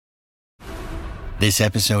This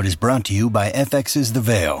episode is brought to you by FX's The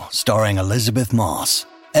Veil, starring Elizabeth Moss.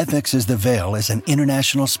 FX's The Veil is an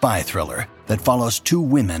international spy thriller that follows two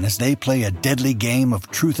women as they play a deadly game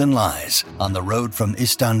of truth and lies on the road from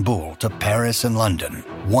Istanbul to Paris and London.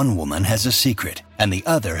 One woman has a secret, and the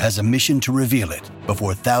other has a mission to reveal it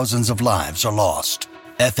before thousands of lives are lost.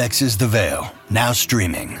 FX's The Veil, now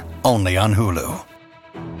streaming, only on Hulu.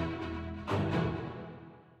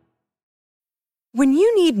 When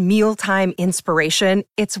you need mealtime inspiration,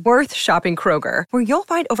 it's worth shopping Kroger, where you'll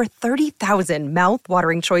find over 30,000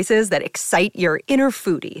 mouth-watering choices that excite your inner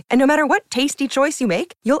foodie. And no matter what tasty choice you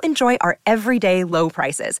make, you'll enjoy our everyday low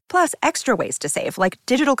prices, plus extra ways to save, like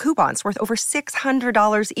digital coupons worth over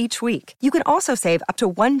 $600 each week. You can also save up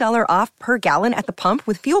to $1 off per gallon at the pump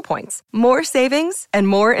with fuel points. More savings and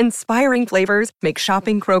more inspiring flavors make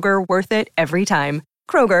shopping Kroger worth it every time.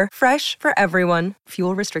 Kroger, fresh for everyone.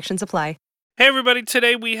 Fuel restrictions apply. Hey everybody,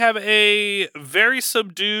 today we have a very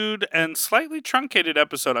subdued and slightly truncated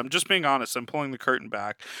episode. I'm just being honest, I'm pulling the curtain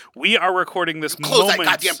back. We are recording this Close that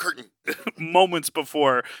goddamn curtain. moments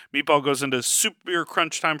before Meatball goes into super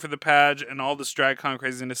crunch time for the Page and all this DragCon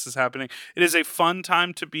craziness is happening. It is a fun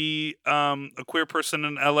time to be a queer person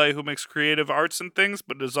in LA who makes creative arts and things,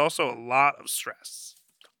 but it is also a lot of stress.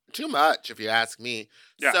 Too much, if you ask me.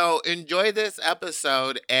 Yeah. So enjoy this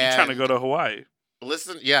episode and... I'm trying to go to Hawaii.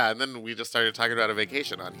 Listen, yeah, and then we just started talking about a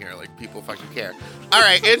vacation on here, like people fucking care. All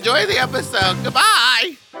right, enjoy the episode.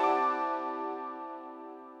 Goodbye.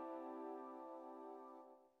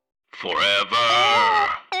 Forever.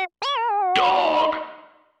 Dog.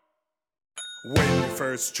 When your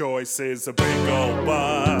first choice is a big old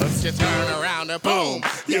bus, You turn around and boom,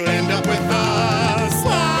 you end up with us.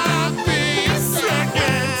 Sloppy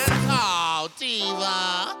seconds. Oh,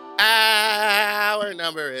 diva. Our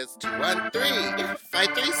number is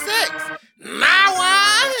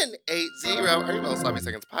 213-536-9180. Our email is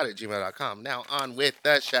sloppysecondspod@gmail.com. Now on with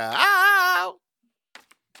the show.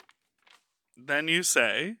 Then you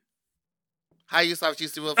say... Hi, you soft, you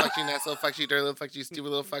stupid little fuck, you nasty little fuck, you dirty little fuck, you stupid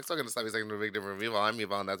little fuck. So I'm going to stop you second to Big Dipper Review. I'm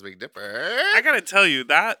Yvonne, that's Big Dipper. I gotta tell you,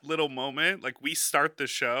 that little moment, like, we start the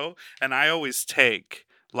show, and I always take,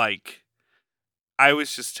 like,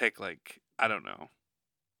 I don't know,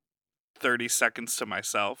 30 seconds to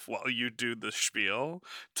myself while you do the spiel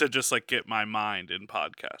to just, like, get my mind in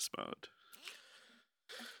podcast mode.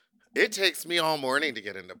 It takes me all morning to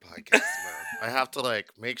get into podcast mode. I have to,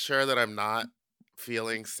 like, make sure that I'm not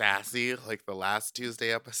feeling sassy like the last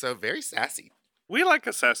Tuesday episode. Very sassy. We like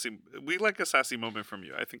a sassy moment from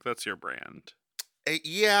you. I think that's your brand.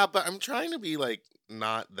 Yeah, but I'm trying to be like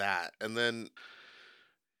not that. And then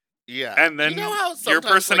yeah. And then you know how your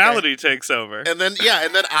personality takes over. And then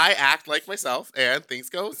I act like myself and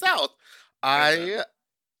things go south. I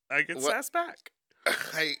get sassed back.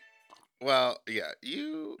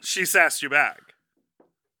 She sassed you back.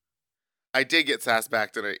 I did get sassed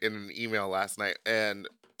back in an email last night, and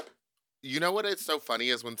you know what is so funny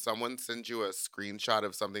is when someone sends you a screenshot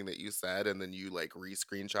of something that you said, and then you like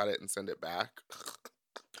re-screenshot it and send it back.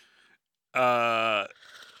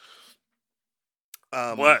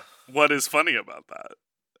 What is funny about that?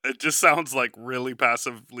 It just sounds like really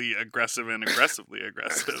passively aggressive and aggressively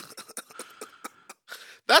aggressive.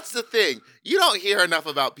 That's the thing. You don't hear enough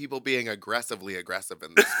about people being aggressively aggressive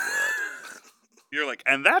in this world. You're like,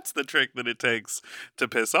 and that's the trick that it takes to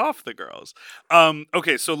piss off the girls.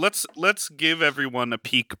 Okay, so let's give everyone a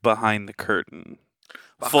peek behind the curtain.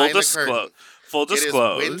 Full disclose. It is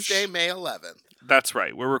Wednesday, May 11th. That's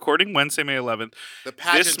right. We're recording Wednesday, May 11th. The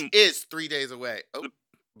pageant is 3 days away. Oh,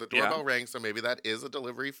 the doorbell rang, so maybe that is a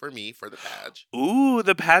delivery for me for the Page. Ooh,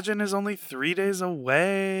 the pageant is only 3 days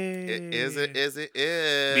away. It is.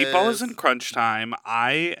 Meatball is in crunch time.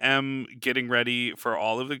 I am getting ready for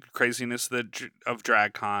all of the craziness of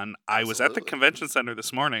DragCon. I was at the convention center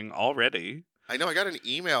this morning already. I know. I got an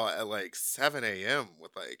email at like 7 a.m.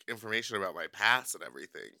 with like information about my pass and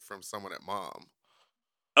everything from someone at Mom.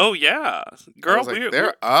 Oh yeah, girl,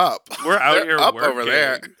 they're up. We're out here up working. Over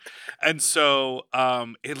there. And so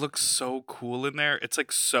it looks so cool in there. It's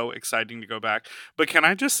like so exciting to go back. But can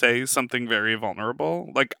I just say something very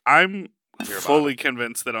vulnerable? Like I'm fully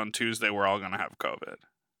convinced that on Tuesday we're all going to have COVID.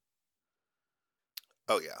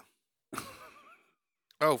 Oh yeah.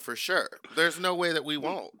 Oh, for sure. There's no way that we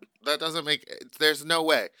won't. There's no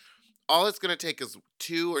way. All it's going to take is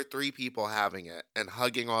 2 or 3 people having it and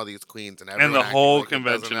hugging all these queens and everyone. And the whole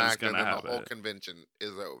convention is going to have it. The whole convention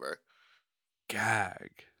is over.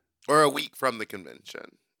 Gag. Or a week from the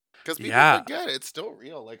convention. Because people forget it's still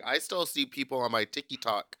real. Like, I still see people on my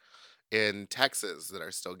TikTok in Texas that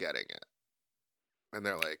are still getting it. And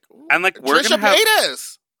they're like, and like, we're Trisha gonna have...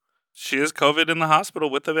 Paytas! She has COVID in the hospital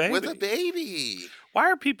with a baby. With a baby. Why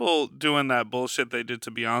are people doing that bullshit they did to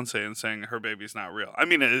Beyonce and saying her baby's not real? I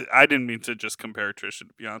mean, I didn't mean to just compare Trisha to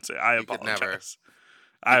Beyonce. I You could never. apologize.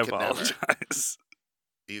 I You could never. apologize.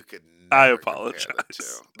 You could I never compare the apologize. two.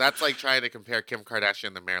 That's like trying to compare Kim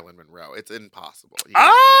Kardashian to Marilyn Monroe. It's impossible. You can't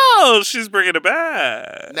do Oh, she's bringing it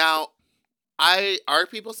back. it. Now, are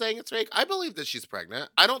people saying it's fake? I believe that she's pregnant.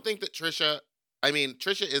 I don't think that Trisha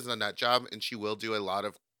is a nut job and she will do a lot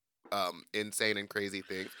of insane and crazy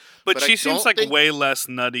things. But I she seems don't like think- way less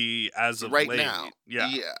nutty as of right late. now. Yeah.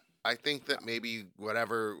 I think that maybe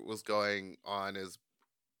whatever was going on is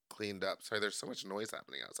cleaned up. Sorry, there's so much noise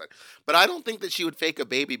happening outside. But I don't think that she would fake a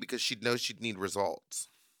baby because she'd know she'd need results.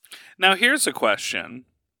 Now, here's a question.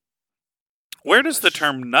 Where does the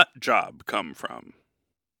term nut job come from?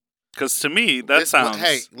 Because to me, that sounds...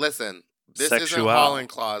 Hey, listen. This sexual. isn't Hall and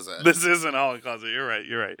Closet. This isn't all in closet. You're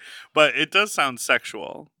right. But it does sound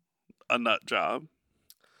sexual. A nut job.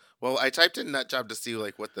 Well, I typed in nut job to see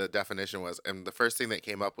like what the definition was, and the first thing that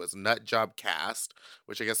came up was nut job cast,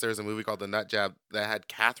 which I guess there was a movie called The Nut Job that had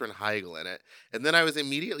Katherine Heigl in it. And then I was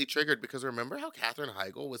immediately triggered because remember how Katherine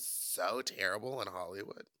Heigl was so terrible in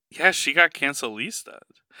Hollywood? Yeah, she got cancelista.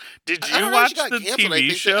 Did I you don't know if watch she got the canceled. I TV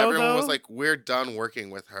think that show, everyone though? was like, we're done working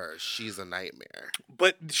with her. She's a nightmare.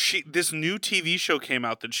 But this new TV show came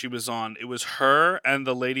out that she was on. It was her and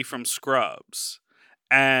the lady from Scrubs.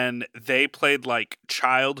 And they played like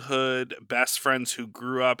childhood best friends who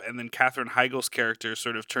grew up, and then Katherine Heigl's character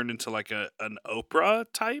sort of turned into like an Oprah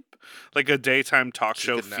type, like a daytime talk She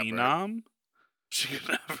show could never. phenom. She could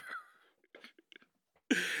never.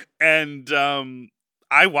 And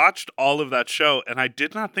I watched all of that show, and I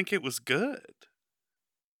did not think it was good.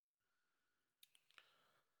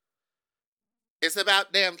 It's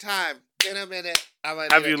about damn time. In a minute.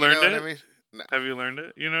 Have you learned know what it? I mean? No. Have you learned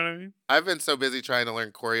it? You know what I mean? I've been so busy trying to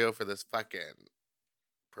learn choreo for this fucking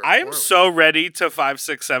I am performance. so ready to 5,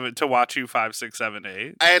 6, 7 to watch you 5, 6, 7,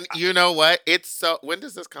 8. And you know what? It's so. When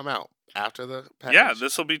does this come out? After the package? Yeah,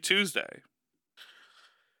 this will be Tuesday.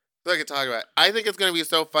 So I can talk about it. I think it's going to be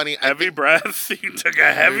so funny. Heavy breath. You took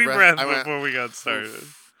a heavy breath I went, before we got started.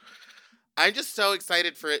 I'm just so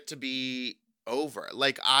excited for it to be over.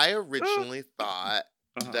 Like, I originally thought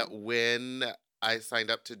Uh-huh. that when I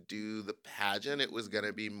signed up to do the pageant, it was going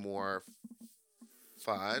to be more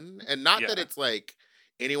fun. And not that Yeah. it's like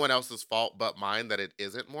anyone else's fault but mine that it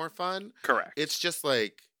isn't more fun. Correct. It's just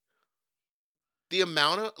like the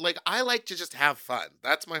amount of, like, I like to just have fun.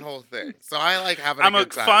 That's my whole thing. So I like having I'm a a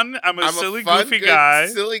good time. fun, I'm a silly, fun, goofy good, guy.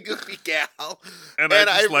 silly, goofy gal. And I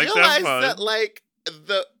just like to have realized fun. that, like,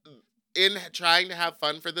 in trying to have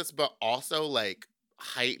fun for this, but also, like,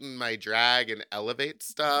 heighten my drag and elevate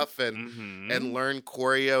stuff and Mhm. learn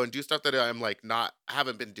choreo and do stuff that I'm, like,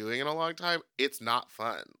 haven't been doing in a long time, it's not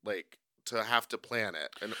fun. Like, to have to plan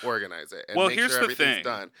it and organize it and Well, make here's sure the everything's thing.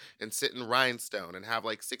 done and sit in rhinestone and have,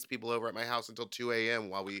 like, 6 people over at my house until 2 a.m.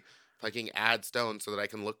 while we fucking add stone so that I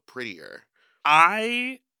can look prettier.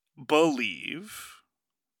 I believe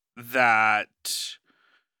that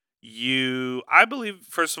I believe,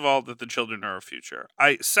 first of all, that the children are our future.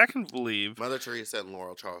 I second believe, Mother Teresa and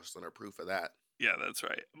Laurel Charleston are proof of that. yeah, that's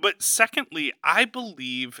right. But secondly, I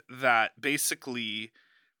believe that basically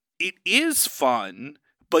it is fun,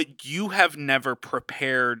 but you have never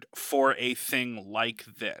prepared for a thing like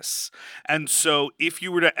this. And so if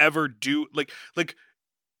you were to ever do like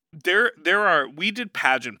we did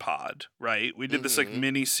Pageant Pod, right? We did this like Mhm.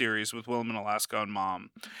 mini series with Willem and Alaska and Mom.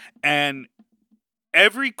 And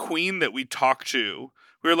every queen that we talked to,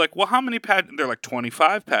 we were like, well, how many pageants? They're like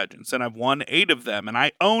 25 pageants, and I've won 8 of them, and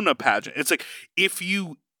I own a pageant. It's like,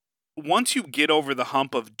 once you get over the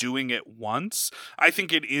hump of doing it once, I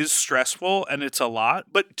think it is stressful and it's a lot.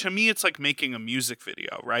 But to me, it's like making a music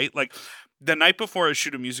video, right? Like the night before I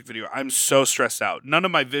shoot a music video, I'm so stressed out. None of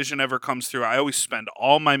my vision ever comes through. I always spend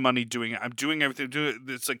all my money doing it. I'm doing everything.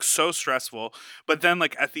 It's like so stressful. But then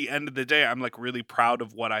like at the end of the day, I'm like really proud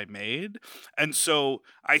of what I made. And so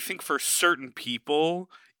I think for certain people,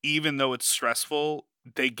 even though it's stressful,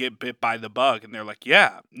 they get bit by the bug and they're like,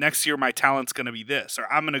 yeah, next year my talent's going to be this,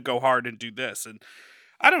 or I'm going to go hard and do this. And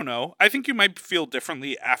I don't know. I think you might feel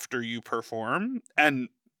differently after you perform. And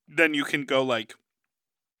then you can go like,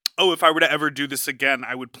 oh, if I were to ever do this again,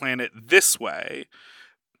 I would plan it this way.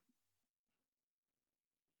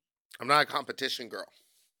 I'm not a competition girl.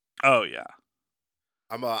 Oh, yeah.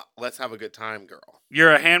 I'm a let's have a good time girl.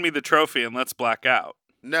 You're a hand me the trophy and let's black out.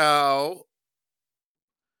 No.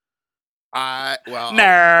 Nerd.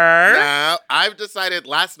 No. I've decided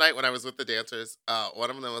last night when I was with the dancers, one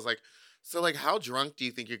of them was like, so like how drunk do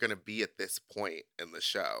you think you're gonna be at this point in the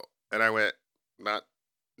show? And I went, not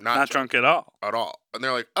Not drunk at all. At all. And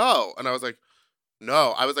they're like, oh. And I was like,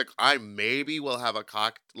 no. I was like, I maybe will have a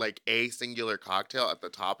singular cocktail at the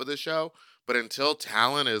top of the show, but until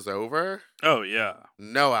Talent is over, Oh, yeah.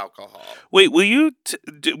 no alcohol. Wait, will you...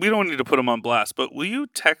 we don't need to put him on blast, but will you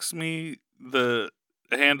text me the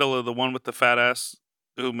handle of the one with the fat ass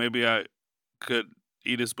who maybe I could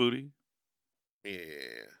eat his booty? Yeah.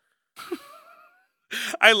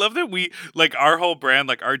 I love that we, like, our whole brand,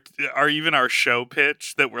 like, even our show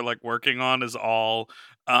pitch that we're, like, working on is all,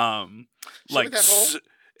 like,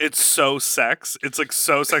 it's so sex. It's, like,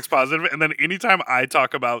 so sex positive. And then anytime I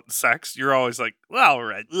talk about sex, you're always like, well, all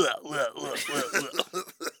right.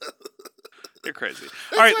 You're crazy.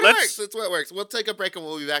 All right, let's... That's what works. We'll take a break and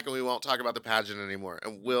we'll be back and we won't talk about the pageant anymore.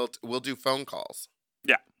 And we'll do phone calls.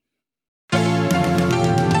 Yeah.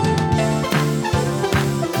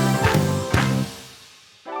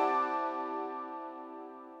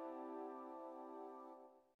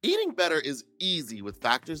 Eating better is easy with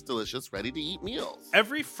Factor's delicious, ready-to-eat meals.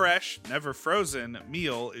 Every fresh, never frozen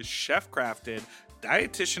meal is chef-crafted,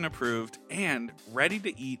 dietitian approved, and ready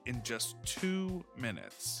to eat in just 2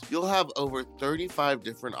 minutes. You'll have over 35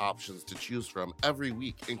 different options to choose from every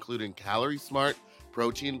week, including Calorie Smart,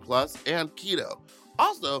 Protein Plus, and Keto.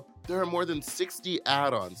 Also, there are more than 60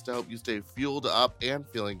 add-ons to help you stay fueled up and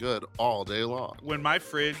feeling good all day long. When my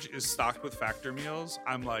fridge is stocked with Factor meals,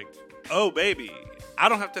 I'm like, oh, baby, I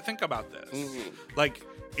don't have to think about this. Mm-hmm. Like,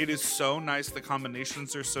 it is so nice. The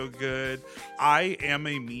combinations are so good. I am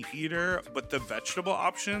a meat eater, but the vegetable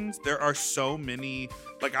options, there are so many.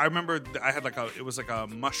 Like, I remember I had it was like a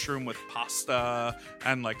mushroom with pasta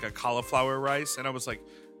and like a cauliflower rice. And I was like,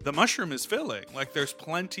 the mushroom is filling. Like, there's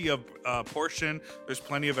plenty of portion, there's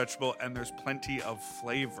plenty of vegetable, and there's plenty of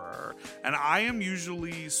flavor. And I am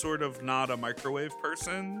usually sort of not a microwave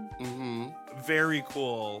person. Mm-hmm. Very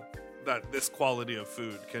cool that this quality of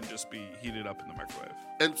food can just be heated up in the microwave.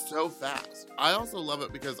 And so fast. I also love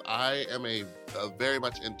it because I am a very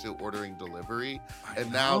much into ordering delivery.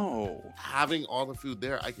 Now having all the food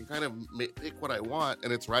there, I can kind of pick what I want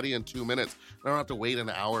and it's ready in 2 minutes. I don't have to wait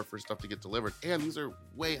an hour for stuff to get delivered. And these are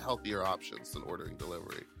way healthier options than ordering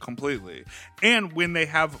delivery. Completely. And when they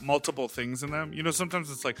have multiple things in them,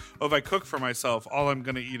 sometimes it's like, oh, if I cook for myself, all I'm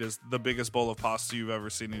going to eat is the biggest bowl of pasta you've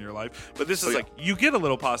ever seen in your life. But this is like, you get a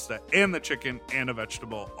little pasta and the chicken and a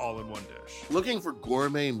vegetable all in one dish. Looking for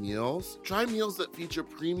gourmet meals? Try meals that feature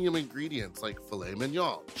premium ingredients like filet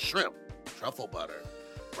mignon, shrimp, truffle butter,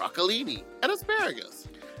 broccolini, and asparagus.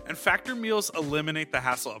 And Factor meals eliminate the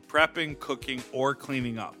hassle of prepping, cooking, or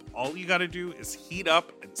cleaning up. All you gotta do is heat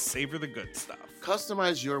up and savor the good stuff.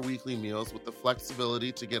 Customize your weekly meals with the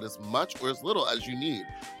flexibility to get as much or as little as you need.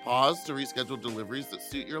 Pause to reschedule deliveries that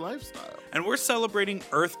suit your lifestyle. And we're celebrating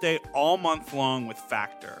Earth Day all month long with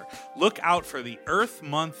Factor. Look out for the Earth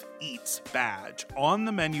Month Eats badge on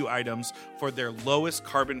the menu items for their lowest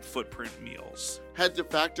carbon footprint meals. Head to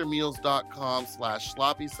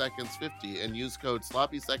factormeals.com/sloppyseconds50 and use code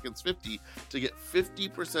sloppyseconds50 to get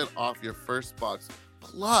 50% off your first box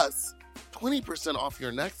plus 20% off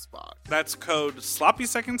your next box. That's code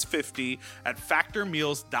sloppyseconds50 at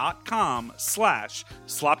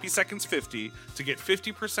factormeals.com/sloppyseconds50 to get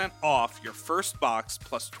 50% off your first box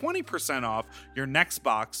plus 20% off your next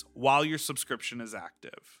box while your subscription is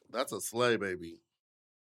active. That's a slay, baby.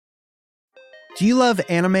 Do you love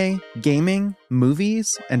anime, gaming,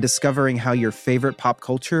 movies, and discovering how your favorite pop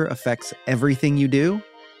culture affects everything you do?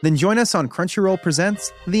 Then join us on Crunchyroll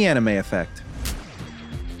Presents The Anime Effect.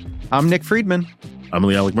 I'm Nick Friedman. I'm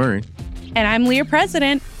Lee Alec Murray. And I'm Leah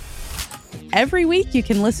President. Every week you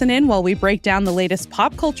can listen in while we break down the latest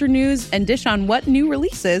pop culture news and dish on what new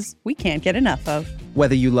releases we can't get enough of.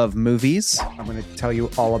 Whether you love movies, I'm going to tell you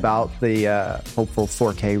all about the hopeful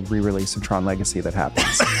 4K re-release of Tron Legacy that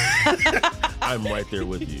happens. I'm right there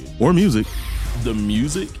with you. Or music. The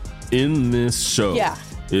music in this show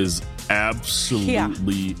is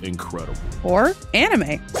absolutely incredible. Or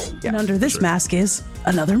anime. And under this mask is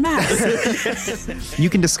another mask. You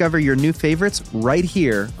can discover your new favorites right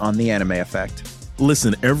here on The Anime Effect.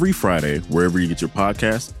 Listen every Friday wherever you get your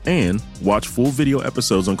podcasts and watch full video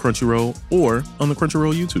episodes on Crunchyroll or on the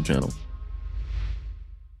Crunchyroll YouTube channel.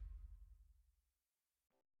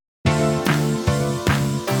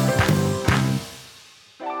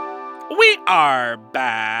 We are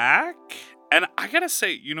back. And I gotta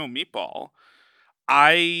say, Meatball,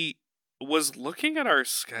 I was looking at our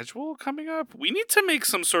schedule coming up. We need to make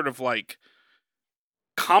some sort of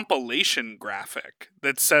compilation graphic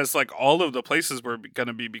that says all of the places we're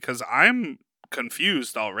gonna be, because I'm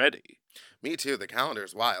confused already. Me too. The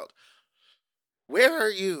calendar's wild. Where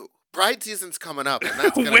are you? Pride season's coming up. And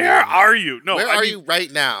that's gonna Where are you? No, where are you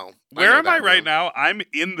right now? Where am I right now? I'm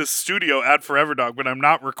in the studio at Forever Dog, but I'm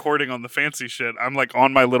not recording on the fancy shit. I'm like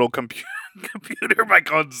on my little computer,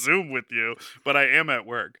 like on Zoom with you, but I am at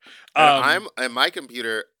work. And my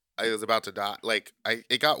computer. I was about to die. Like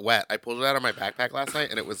it got wet. I pulled it out of my backpack last night,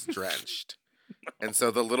 and it was drenched. And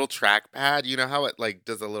so the little trackpad, you know how it like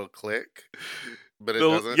does a little click, but it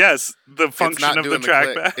doesn't. Yes, the function of the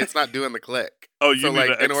trackpad. It's not doing the click. Oh, you so mean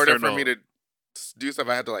like the in order for external. me to do stuff,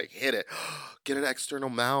 I had to like hit it. Get an external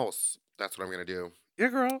mouse. That's what I'm gonna do. Yeah,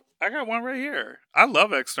 girl, I got one right here. I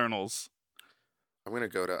love externals. I'm gonna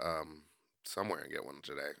go to somewhere and get one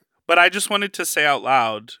today. But I just wanted to say out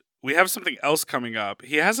loud, we have something else coming up.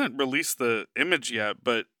 He hasn't released the image yet,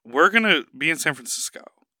 but we're gonna be in San Francisco.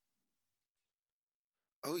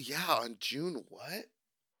 Oh yeah, on June what?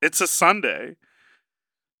 It's a Sunday.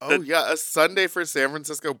 Oh yeah, a Sunday for San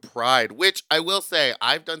Francisco Pride, which I will say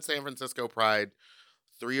I've done San Francisco Pride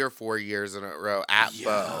 3 or 4 years in a row at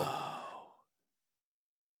Bo.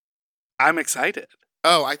 I'm excited.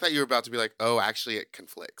 Oh, I thought you were about to be like, oh, actually it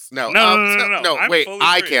conflicts. No, No, wait,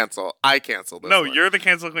 I free. cancel this No, one. you're the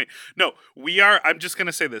cancel queen. No, we are. I'm just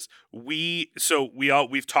gonna say this. We've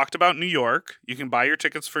talked about New York. You can buy your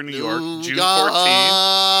tickets for New York, June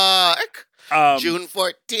 14th. June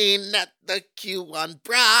 14 at the Q on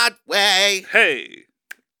Broadway. Hey,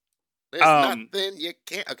 there's nothing you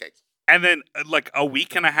can't. Okay. And then, like, a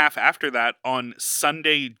week and a half after that, on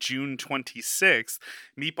Sunday, June 26th,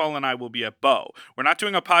 Meatball and I will be at Bo. We're not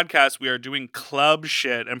doing a podcast. We are doing club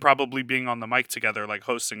shit and probably being on the mic together, like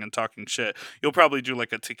hosting and talking shit. You'll probably do,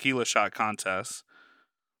 like, a tequila shot contest.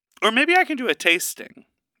 Or maybe I can do a tasting.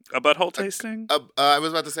 A butthole tasting? I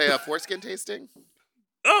was about to say a foreskin tasting.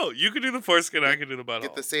 Oh, you could do the foreskin. I could do the butthole.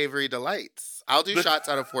 Get the savory delights. I'll do shots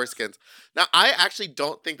out of foreskins. Now, I actually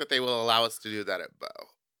don't think that they will allow us to do that at Bo.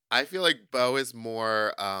 I feel like Bo is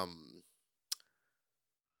more, how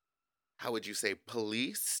would you say,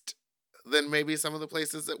 policed than maybe some of the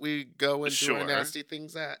places that we go and do our nasty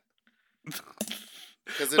things at.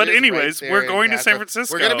 But anyways, we're going to San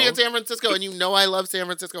Francisco. We're going to be in San Francisco, and you know I love San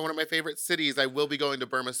Francisco, one of my favorite cities. I will be going to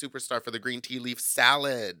Burma Superstar for the green tea leaf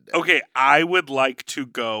salad. Okay, I would like to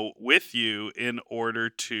go with you in order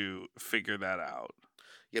to figure that out.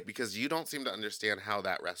 Yeah, because you don't seem to understand how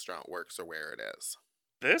that restaurant works or where it is.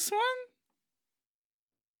 This one?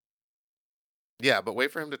 Yeah, but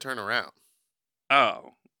wait for him to turn around.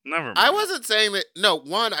 Oh, never mind. I wasn't saying that. No,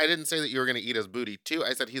 one, I didn't say that you were going to eat his booty. Two,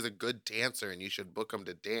 I said he's a good dancer and you should book him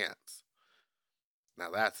to dance.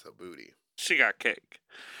 Now that's a booty. She got cake.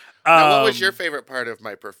 Now, what was your favorite part of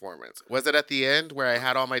my performance? Was it at the end where I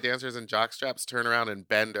had all my dancers in jockstraps turn around and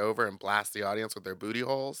bend over and blast the audience with their booty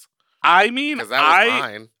holes? I mean, that was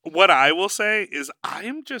mine. What I will say is I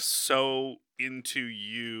am just so into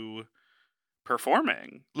you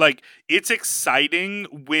performing. Like, it's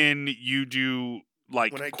exciting when you do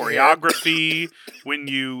like choreography, when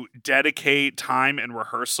you dedicate time and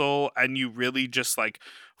rehearsal and you really just like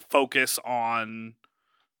focus on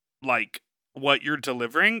like what you're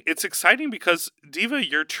delivering. It's exciting because Diva,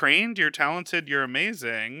 you're trained, you're talented, you're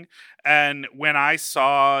amazing. And when I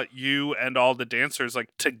saw you and all the dancers like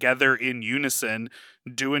together in unison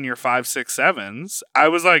doing your 5, 6, 7s, I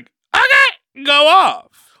was like, okay, go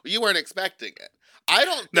off. You weren't expecting it. I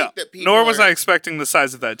don't think that people. Nor was I expecting the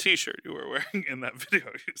size of that T-shirt you were wearing in that video.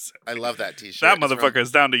 You said. I love that T-shirt. That motherfucker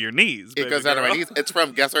is down to your knees. It goes down to my knees. It's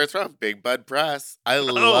from. Guess where it's from? Big Bud Press. I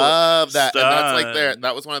love that, and that's like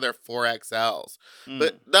that was one of their 4XLs.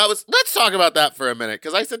 But that was. Let's talk about that for a minute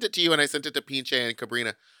because I sent it to you and I sent it to Pinche and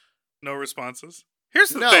Cabrina. No responses. Here's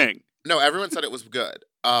the thing. No, everyone said it was good.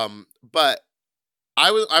 But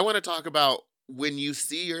I want to talk about when you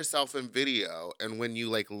see yourself in video and when you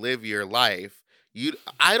like live your life.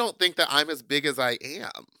 I don't think that I'm as big as I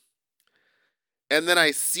am. And then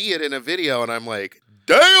I see it in a video and I'm like,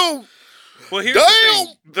 damn! Well, here's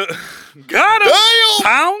the thing. Got him! Damn!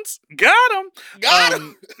 Pounds! Got him! Got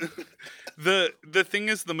him! The thing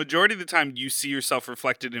is, the majority of the time you see yourself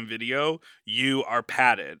reflected in video, you are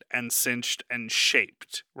padded and cinched and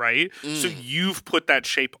shaped, right? So you've put that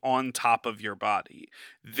shape on top of your body.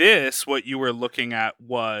 This, what you were looking at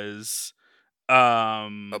was... a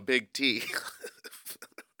big T.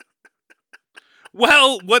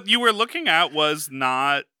 Well, what you were looking at was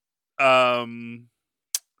not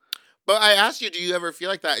But I asked you, do you ever feel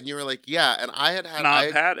like that? And you were like, yeah. And I had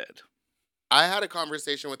padded. I had a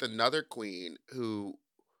conversation with another queen who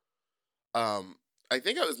I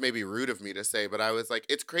think it was maybe rude of me to say, but I was like,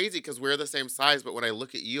 it's crazy because we're the same size, but when I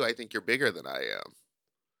look at you, I think you're bigger than I am.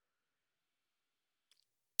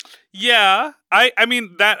 Yeah, I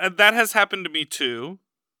mean that has happened to me too,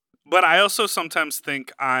 But I also sometimes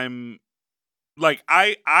think I'm like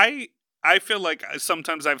I feel like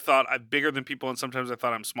sometimes I've thought I'm bigger than people, and sometimes I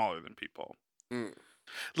thought I'm smaller than people. Mm.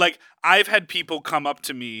 Like I've had people come up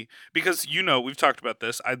to me because we've talked about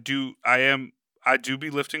this. I do be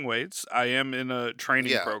lifting weights. I am in a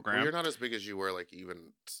training program. Well, you're not as big as you were like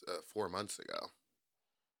even 4 months ago.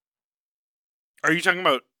 Are you talking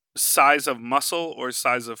about size of muscle or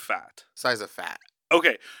size of fat? Size of fat.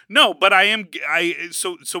 Okay. No, but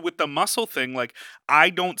so with the muscle thing, like I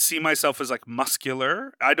don't see myself as like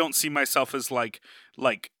muscular. I don't see myself as like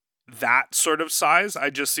that sort of size. I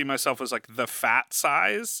just see myself as like the fat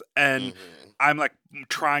size, and I'm like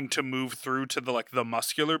trying to move through to the like the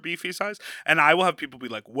muscular beefy size. And I will have people be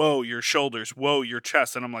like, "Whoa, your shoulders, whoa, your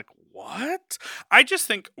chest." And I'm like, "What?" I just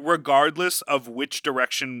think regardless of which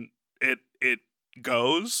direction it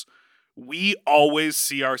goes, we always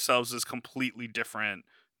see ourselves as completely different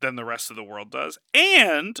than the rest of the world does.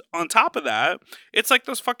 And on top of that, it's like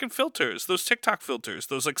those fucking filters, those TikTok filters,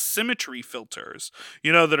 those like symmetry filters,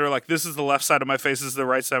 that are like, this is the left side of my face, this is the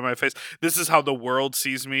right side of my face, this is how the world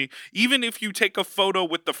sees me. Even if you take a photo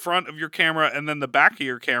with the front of your camera and then the back of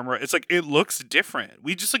your camera, it's like, it looks different.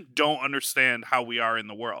 We just like don't understand how we are in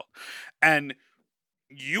the world. And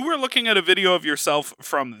you were looking at a video of yourself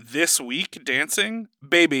from this week dancing,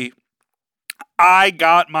 baby. I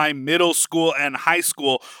got my middle school and high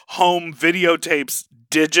school home videotapes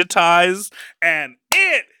digitized, and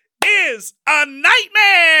it is a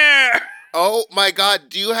nightmare. Oh my God.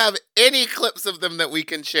 Do you have any clips of them that we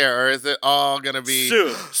can share, or is it all going to be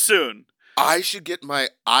soon? I should get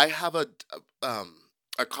I have a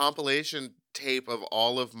compilation tape of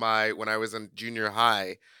all of my, when I was in junior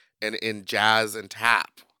high and in jazz and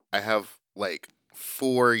tap. I have like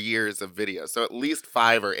 4 years of video, so at least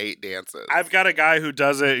 5 or 8 dances. I've got a guy who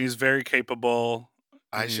does it. He's very capable.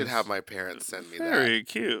 I should have my parents send me that. Very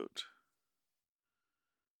cute.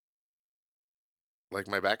 Like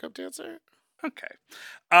my backup dancer? Okay.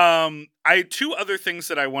 I had 2 other things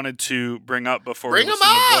that I wanted to bring up before we listen to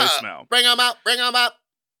voicemail. Bring them up.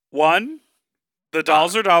 One, the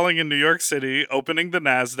Dolls Are Dolling in New York City, opening the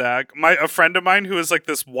NASDAQ. A friend of mine who is like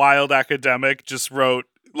this wild academic just wrote,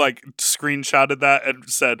 like, screenshotted that and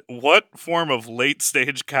said, "What form of late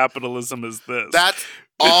stage capitalism is this?" That's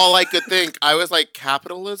all I could think. I was like,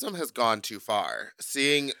 capitalism has gone too far.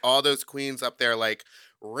 Seeing all those queens up there, like,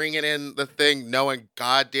 ringing in the thing, knowing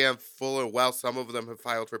goddamn full and well some of them have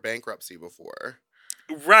filed for bankruptcy before.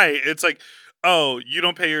 Right. It's like, oh, you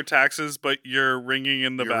don't pay your taxes, but you're ringing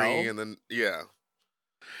in the bell. And then, yeah.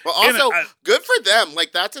 But also, good for them.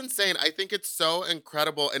 Like, that's insane. I think it's so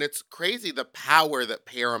incredible, and it's crazy the power that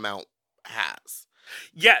Paramount has.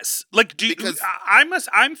 Yes. Like,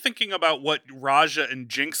 I'm thinking about what Raja and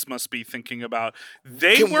Jinx must be thinking about.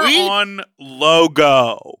 They were on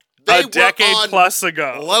Logo a decade plus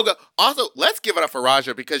ago. Logo. Also, let's give it up for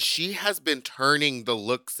Raja, because she has been turning the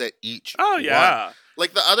looks at each one.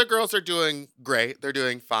 Like, the other girls are doing great. They're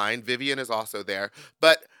doing fine. Vivian is also there.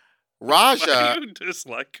 But Raja... Why do you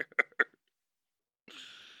dislike her?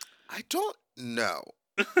 I don't know.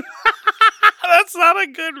 That's not a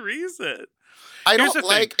good reason. I don't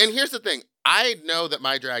like... And here's the thing. I know that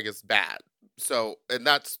my drag is bad. So, and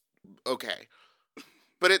that's okay.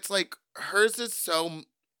 But it's like, hers is so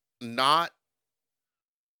not...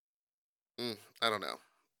 I don't know.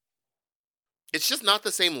 It's just not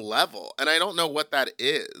the same level. And I don't know what that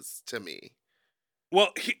is to me.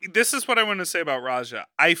 Well, this is what I want to say about Raja.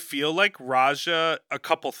 I feel like Raja, a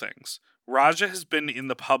couple things. Raja has been in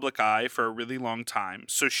the public eye for a really long time,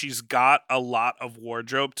 so she's got a lot of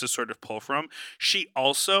wardrobe to sort of pull from. She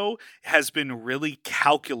also has been really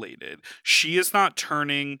calculated. She is not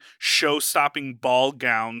turning show-stopping ball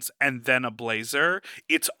gowns and then a blazer.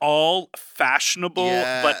 It's all fashionable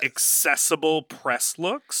but accessible press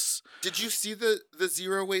looks. Did you see the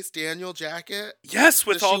zero waist Daniel jacket? Yes,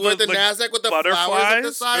 with all the NASDAQ with the butterflies flowers at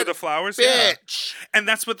the side. Or the flowers, bitch. Yeah. And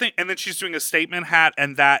that's what thing. And then she's doing a statement hat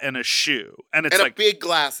and that and a shoe, and it's like big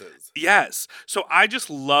glasses. Yes. So I just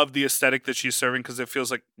love the aesthetic that she's serving because it feels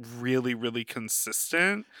like really, really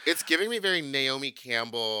consistent. It's giving me very Naomi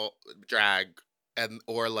Campbell drag,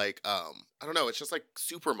 or like I don't know. It's just like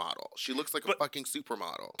supermodel. She looks like a fucking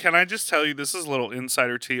supermodel. Can I just tell you, this is a little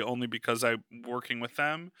insider tea only because I'm working with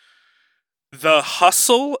them. The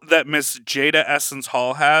hustle that Miss Jada Essence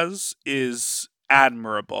Hall has is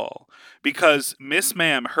admirable because Miss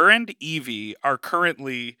Ma'am, her and Evie are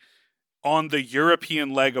currently on the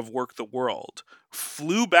European leg of Work the World,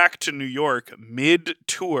 flew back to New York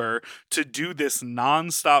mid-tour to do this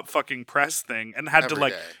nonstop fucking press thing and had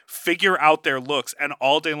to figure out their looks, and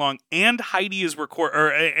all day long. And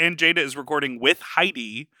Jada is recording with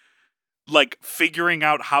Heidi like figuring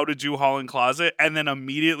out how to do Hall and Closet, and then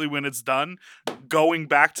immediately when it's done, going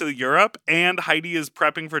back to Europe, and Heidi is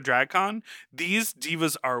prepping for DragCon. These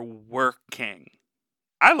divas are working.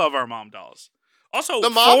 I love our mom dolls. Also, the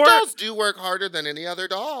mom dolls do work harder than any other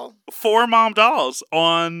doll. 4 mom dolls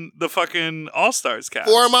on the fucking All-Stars cast.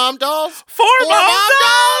 4 mom dolls? 4 mom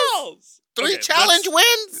dolls! 3 challenge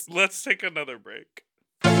wins? Let's take another break.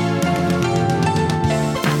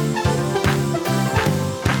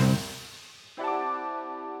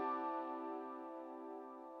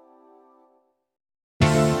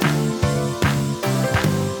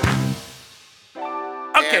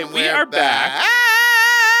 Okay, we are back.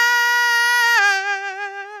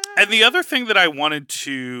 And the other thing that I wanted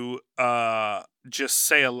to just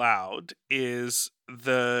say aloud is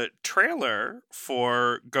the trailer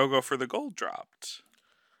for Go for the Gold dropped.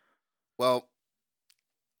 Well,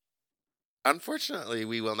 unfortunately,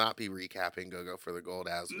 we will not be recapping Go for the Gold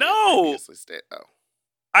as we previously stated. Oh.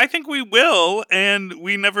 I think we will, and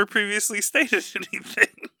we never previously stated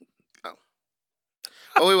anything.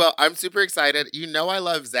 Oh, we will. I'm super excited. You know I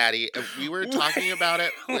love Zaddy. And we were talking about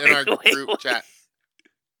it in our group chat.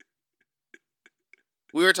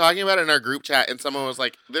 We were talking about it in our group chat, and someone was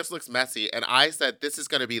like, this looks messy. And I said, this is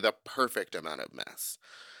going to be the perfect amount of mess.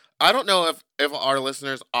 I don't know if our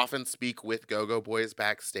listeners often speak with Go-Go Boys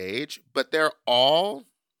backstage, but they're all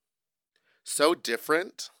so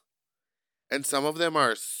different. And some of them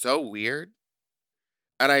are so weird.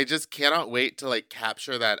 And I just cannot wait to, like,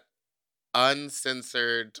 capture that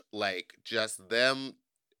uncensored, like, just them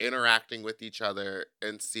interacting with each other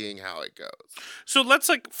and seeing how it goes. So let's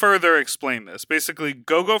like further explain this. Basically,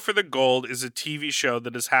 Go for the Gold is a TV show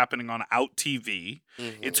that is happening on Out TV.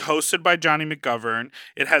 Mm-hmm. It's hosted by Johnny McGovern.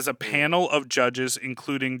 It has a panel of judges,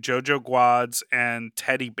 including JoJo Guads and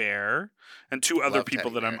Teddy Bear, and 2 other people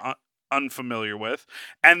that I'm unfamiliar with,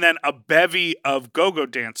 and then a bevy of go-go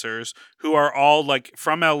dancers who are all like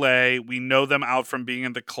from LA. We know them out from being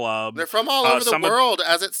in the club. They're from all over the world,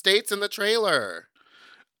 as it states in the trailer.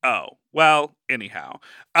 Oh, well, anyhow.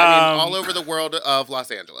 I mean, all over the world of Los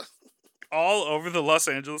Angeles. All over the Los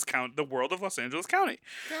Angeles County, the world of Los Angeles County.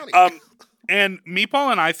 And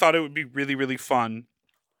Meatball and I thought it would be really, really fun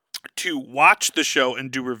to watch the show and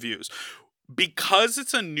do reviews. Because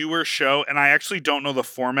it's a newer show, and I actually don't know the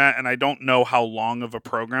format, and I don't know how long of a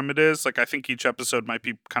program it is. Like, I think each episode might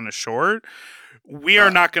be kind of short. We are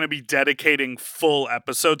not going to be dedicating full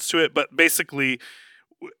episodes to it, but basically,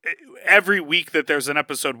 every week that there's an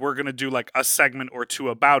episode, we're going to do like a segment or 2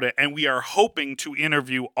 about it, and we are hoping to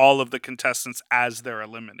interview all of the contestants as they're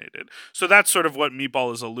eliminated. So that's sort of what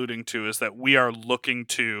Meatball is alluding to, is that we are looking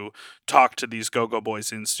to talk to these Go-Go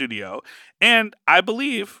Boys in studio, and I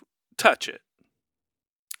believe touch it.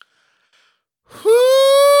 I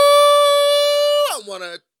want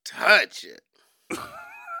to touch it.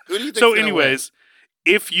 Who do you think? So anyways,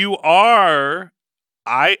 if you are,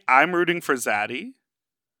 I'm rooting for Zaddy.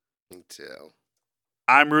 Me too.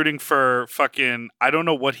 I'm rooting for fucking, I don't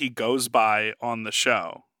know what he goes by on the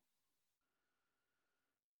show.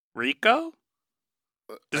 Rico?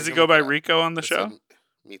 Does he go by Rico on the show?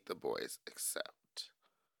 Meet the Boys, except.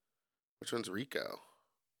 Which one's Rico?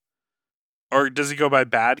 Or does he go by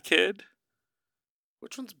Bad Kid?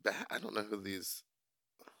 Which one's Bad? I don't know who these.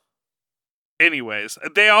 Anyways,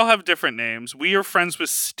 they all have different names. We are friends with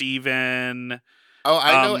Steven. Oh,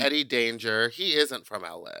 I know Eddie Danger. He isn't from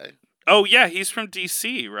LA. Oh, yeah, he's from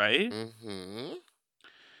DC, right? Mm-hmm.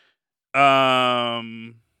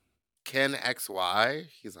 Ken XY.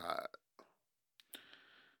 He's hot.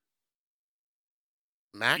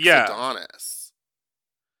 Max Adonis.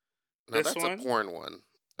 No, that's a porn one.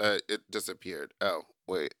 It disappeared. Oh,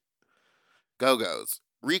 wait. Go-Go's.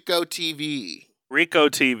 Rico TV. Rico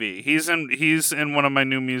TV. He's in one of my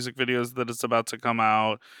new music videos that is about to come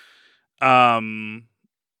out.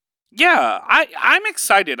 Yeah, I'm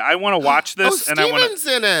excited. I want to watch this. And Steven's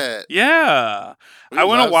in it. Yeah. I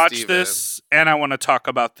want to watch this, and I want to talk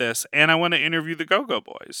about this, and I want to interview the Go-Go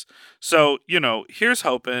Boys. So, here's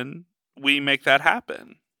hoping we make that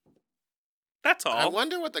happen. That's all. I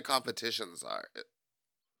wonder what the competitions are.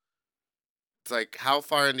 It's like, how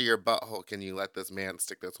far into your butthole can you let this man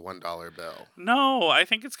stick this $1 bill? No, I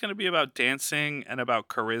think it's going to be about dancing and about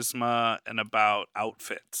charisma and about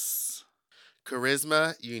outfits.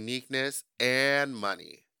 Charisma, uniqueness, and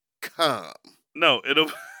money. Come. No,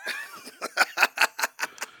 it'll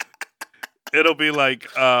be like,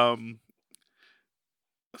 I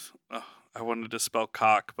wanted to spell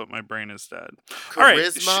cock, but my brain is dead.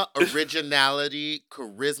 Charisma, originality,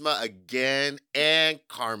 charisma again, and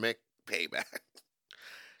karmic payback.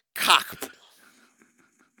 Cock.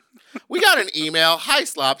 We got an email. Hi,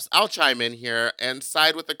 Slops. I'll chime in here and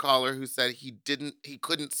side with the caller who said he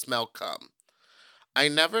couldn't smell cum. I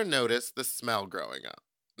never noticed the smell growing up,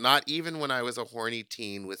 not even when I was a horny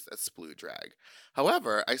teen with a sploo drag.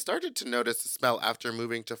 However, I started to notice the smell after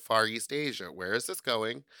moving to Far East Asia. Where is this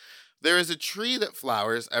going? There is a tree that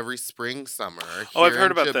flowers every spring, summer here I've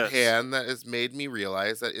heard in about Japan that has made me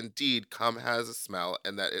realize that indeed cum has a smell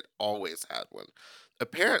and that it always had one.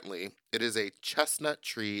 Apparently, it is a chestnut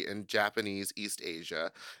tree in Japanese East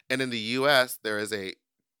Asia, and in the U.S. there is a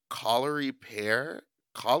Colliery pear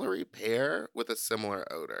with a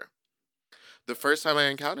similar odor. The first time I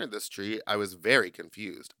encountered this tree, I was very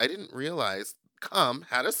confused. I didn't realize cum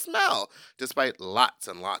had a smell, despite lots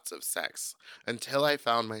and lots of sex, until I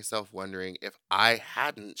found myself wondering if I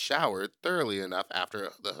hadn't showered thoroughly enough after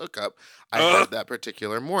the hookup I had that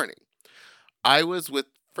particular morning. I was with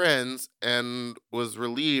friends and was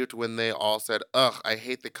relieved when they all said, "Ugh, I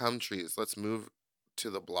hate the cum trees. Let's move to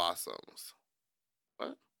the blossoms."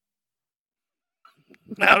 What?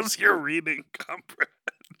 How's your reading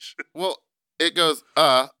comprehension? Well, it goes,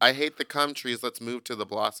 I hate the cum trees. Let's move to the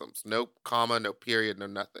blossoms. No comma, no period, no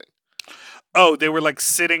nothing. Oh, they were like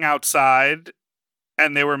sitting outside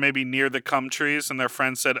and they were maybe near the cum trees and their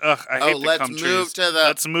friend said, "Ugh, I hate the cum trees.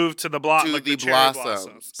 Let's move to the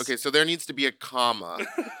blossoms. Okay, so there needs to be a comma.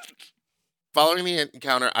 Following the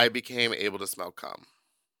encounter, I became able to smell cum.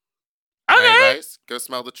 Okay. My advice, go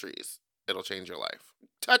smell the trees. It'll change your life.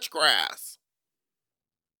 Touch grass.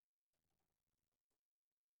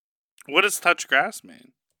 What does touch grass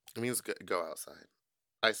mean? It means go outside.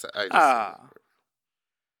 I just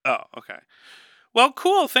Oh, okay. Well,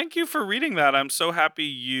 cool. Thank you for reading that. I'm so happy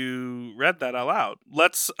you read that out loud.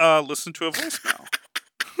 Let's listen to a voicemail.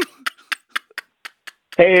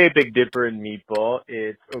 Hey, Big Dipper and Meatball.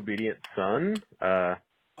 It's Obedient Son,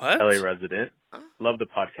 What? LA resident. Love the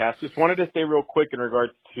podcast. Just wanted to say real quick in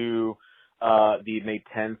regards to the May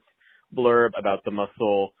 10th blurb about the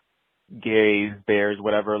muscle gays, bears,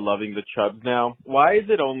 whatever, loving the chubs now. Why is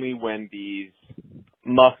it only when these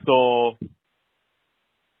muscle,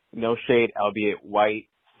 no shade, albeit white,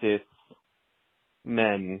 cis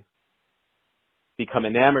men become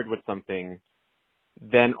enamored with something,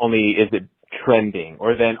 then only is it trending,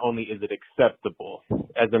 or then only is it acceptable?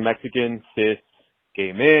 As a Mexican, cis,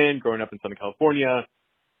 gay man, growing up in Southern California,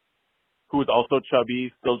 who is also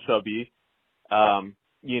chubby, still chubby,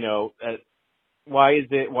 why is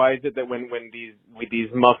it that when these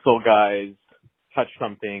muscle guys touch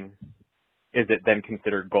something, is it then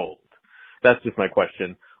considered gold? That's just my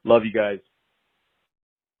question. Love you guys.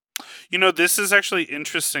 This is actually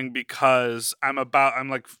interesting because I'm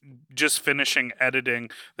like just finishing editing.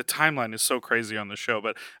 The timeline is so crazy on the show,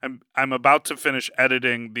 but I'm about to finish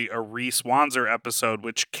editing the Arise Wanzer episode,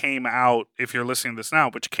 which came out, if you're listening to this now,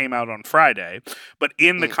 which came out on Friday. But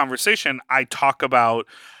in the conversation, I talk about,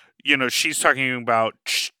 she's talking about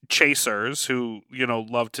chasers who,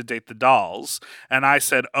 love to date the dolls. And I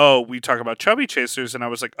said, oh, we talk about chubby chasers. And I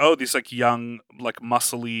was like, oh, these like young, like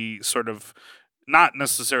muscly sort of, not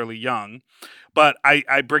necessarily young, but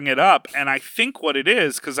I bring it up. And I think what it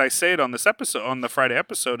is, because I say it on this episode, on the Friday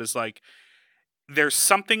episode, is like, there's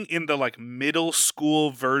something in the like middle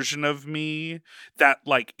school version of me that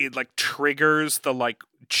like, it like triggers the like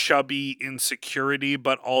chubby insecurity,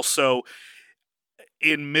 but also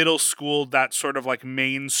in middle school, that sort of like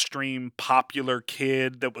mainstream popular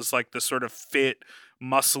kid that was like the sort of fit,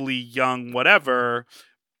 muscly, young, whatever.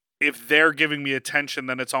 If they're giving me attention,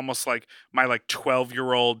 then it's almost like my like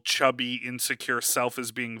 12-year-old chubby, insecure self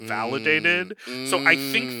is being validated. So I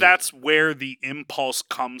think that's where the impulse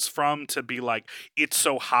comes from, to be like, it's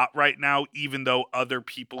so hot right now, even though other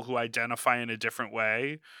people who identify in a different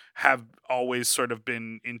way have always sort of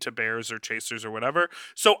been into bears or chasers or whatever.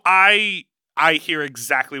 So I hear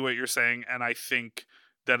exactly what you're saying, and I think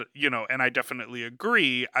that, and I definitely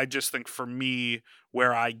agree. I just think for me,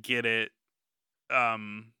 where I get it,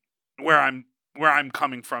 where I'm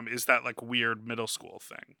coming from is that like weird middle school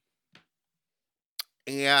thing.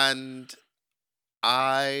 And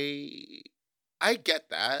I get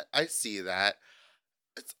that. I see that.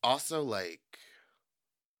 It's also like,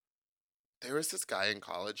 there was this guy in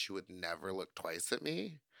college who would never look twice at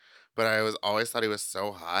me, but I always thought he was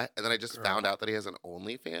so hot. And then I just found out that he has an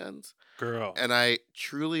OnlyFans. Girl. And I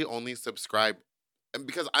truly only subscribe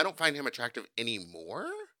because I don't find him attractive anymore.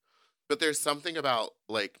 But there's something about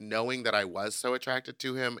like knowing that I was so attracted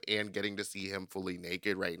to him and getting to see him fully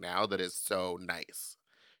naked right now that is so nice.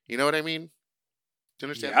 You know what I mean? Do you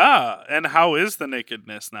understand? Yeah. And how is the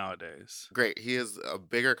nakedness nowadays? Great. He is a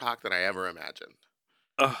bigger cock than I ever imagined.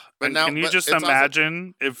 But now, can you just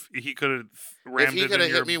imagine if he could have rammed if he could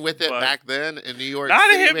have hit me with it back then in New York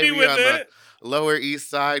Not City, hit maybe me with on it. the Lower East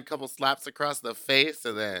Side, couple slaps across the face,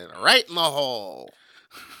 and then right in the hole.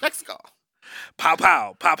 Next call. Pow,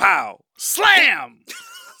 pow, pow, pow. Slam!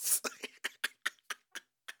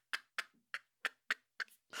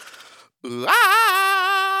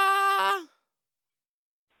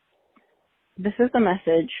 This is a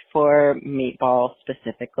message for Meatball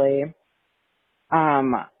specifically.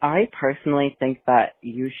 I personally think that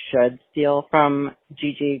you should steal from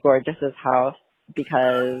Gigi Gorgeous's house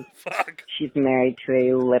because she's married to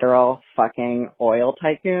a literal fucking oil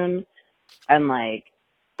tycoon. And, like,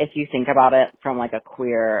 if you think about it from, like, a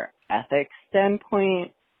queer ethics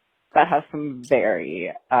standpoint, that has some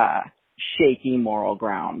very shaky moral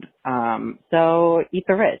ground. So eat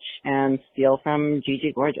the rich and steal from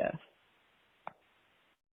Gigi Gorgeous.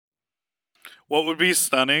 What would be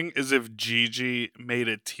stunning is if Gigi made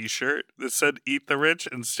a t-shirt that said "Eat the Rich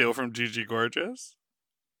and Steal from Gigi Gorgeous."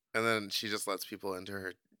 And then she just lets people into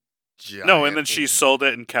her giant... No, and then she sold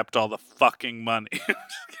it and kept all the fucking money.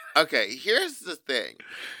 Okay, here's the thing.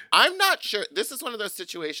 I'm not sure. This is one of those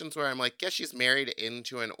situations where I'm like, yeah, she's married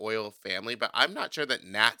into an oil family, but I'm not sure that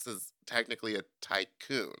Nats is technically a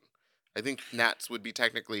tycoon. I think Nats would be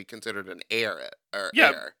technically considered an heir.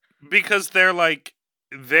 Heir. Because they're like...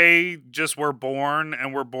 They just were born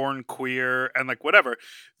and were born queer and like whatever.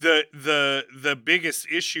 The biggest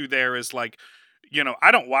issue there is like, you know,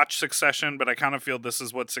 I don't watch Succession, but I kind of feel this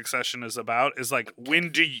is what Succession is about. Is like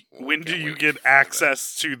when do you get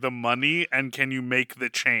access to the money and can you make the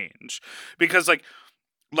change? Because like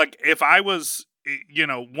if I was, you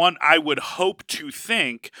know, I would hope to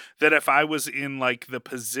think that if I was in like the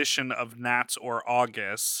position of Nats or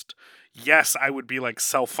August, yes, I would be like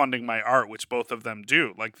self-funding my art, which both of them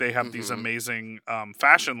do. Like they have these amazing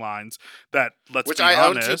fashion lines that which be I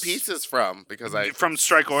honest, own 2 pieces from because from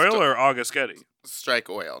Strike Oil or August Getty. Strike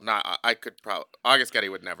Oil. I could probably August Getty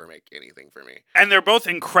would never make anything for me. And they're both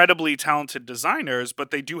incredibly talented designers,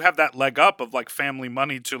 but they do have that leg up of like family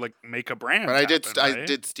money to like make a brand. But I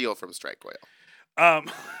did steal from Strike Oil.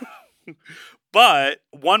 But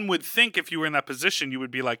one would think if you were in that position, you would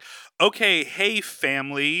be like, okay, hey,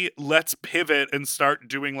 family, let's pivot and start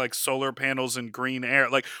doing like solar panels and green air.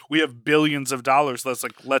 Like we have billions of dollars.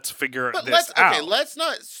 Let's figure this out. Okay, let's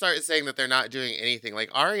not start saying that they're not doing anything. Like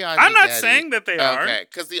Ariadne I'm not Getty, saying that they are. Okay,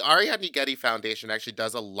 because the Ariadne Getty Foundation actually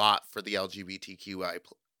does a lot for the LGBTQIA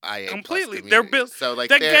completely. They're so like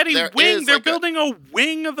that Getty wing. They're like building a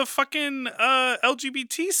wing of the fucking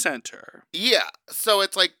LGBT center. Yeah, so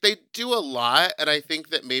it's like they do a lot, and I think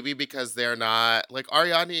that maybe because they're not like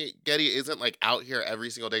Ariadne Getty isn't like out here every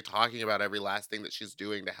single day talking about every last thing that she's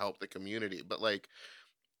doing to help the community, but like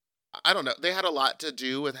I don't know, they had a lot to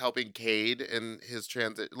do with helping Cade in his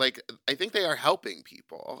transit. Like I think they are helping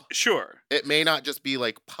people. Sure, it may not just be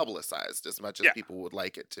like publicized as much as people would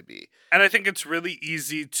like it to be. And I think it's really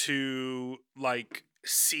easy to like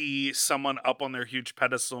see someone up on their huge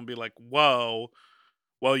pedestal and be like, whoa,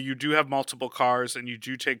 well, you do have multiple cars and you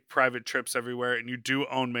do take private trips everywhere and you do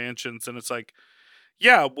own mansions. And it's like,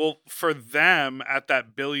 yeah, well, for them at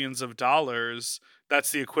that billions of dollars,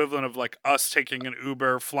 that's the equivalent of like us taking an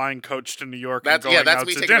Uber, flying coach to New York, and going that's out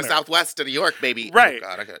me to taking dinner. the Southwest to New York, baby. Right. Oh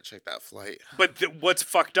God, I gotta check that flight. But what's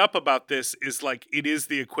fucked up about this is like it is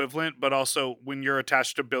the equivalent, but also when you're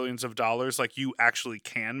attached to billions of dollars, like you actually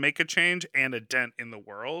can make a change and a dent in the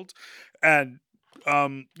world. And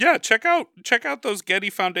check out those Getty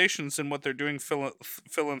Foundations and what they're doing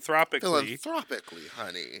philanthropically. Philanthropically,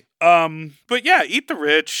 honey. But yeah, eat the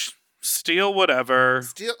rich. Steal whatever.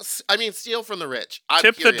 Steal from the rich.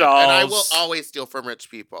 Tip the dolls. And I will always steal from rich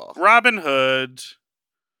people. Robin Hood.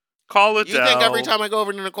 Call Adele. You think every time I go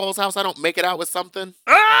over to Nicole's house, I don't make it out with something?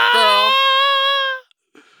 Ah!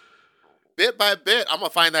 Girl. Bit by bit, I'm going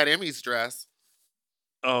to find that Emmy's dress.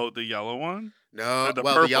 Oh, the yellow one? No,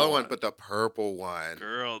 the yellow one, but the purple one.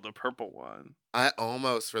 Girl, the purple one. I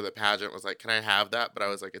almost, for the pageant, was like, can I have that? But I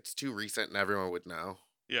was like, it's too recent and everyone would know.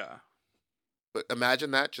 Yeah. But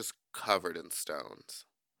imagine that just covered in stones.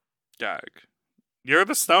 Gag. You're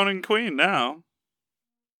the stoning queen now.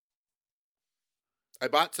 I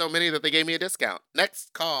bought so many that they gave me a discount.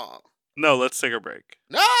 Next call. No, let's take a break.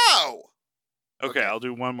 No! Okay, I'll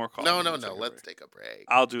do one more call. No. Let's take a break.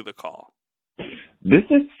 I'll do the call. This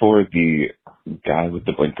is for the guy with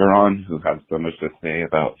the blinker on who has so much to say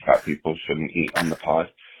about fat people shouldn't eat on the pod.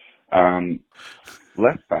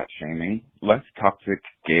 Less fat shaming, less toxic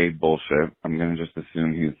gay bullshit. I'm going to just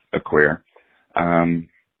assume he's a queer.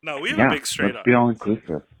 No, we have a big straight let's up. Be all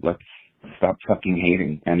inclusive. Let's stop fucking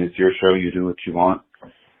hating. And it's your show. You do what you want.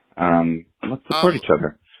 Let's support each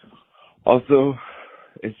other. Also,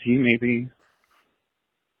 is he maybe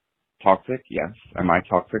toxic? Yes. Am I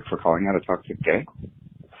toxic for calling out a toxic gay?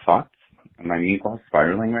 Thoughts? Am my meatball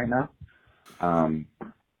spiraling right now?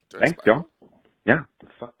 Thanks, y'all. Yeah,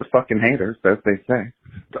 fuck the fucking haters, as they say.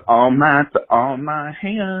 To all my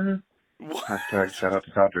haters. Hashtag shout out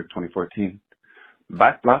to Codrick 2014.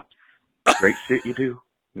 Bye, flops. Great shit you do.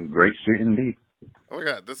 Great shit indeed. Oh my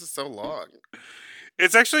god, this is so long.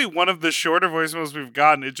 It's actually one of the shorter voicemails we've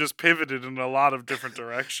gotten. It just pivoted in a lot of different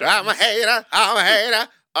directions. I'm a hater.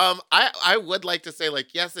 I would like to say,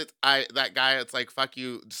 like, yes, that guy, it's like, fuck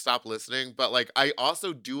you, stop listening. But like, I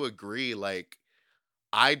also do agree, like,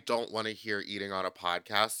 I don't want to hear eating on a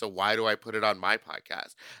podcast, so why do I put it on my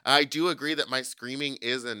podcast? I do agree that my screaming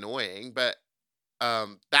is annoying, but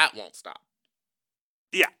that won't stop.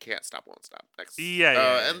 Yeah. Can't stop, won't stop. Next.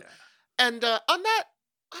 And on that,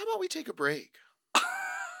 how about we take a break?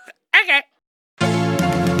 Okay.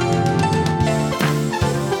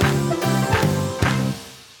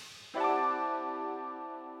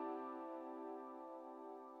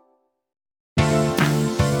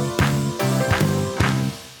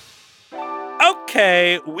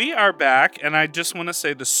 Okay, we are back, and I just want to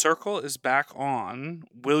say The Circle is back on.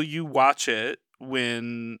 Will you watch it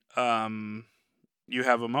when you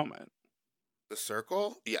have a moment? The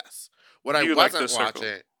Circle? Yes. What I wasn't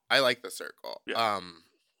watching, I like The Circle. Yeah.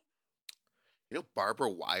 You know, Barbara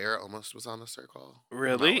Wire almost was on The Circle.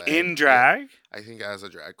 Really? In drag? Yeah, I think as a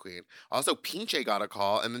drag queen. Also, Pinche got a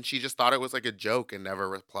call, and then she just thought it was like a joke and never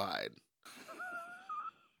replied.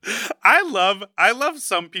 I love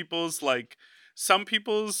some people's reaction.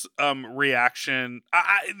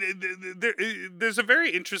 There's a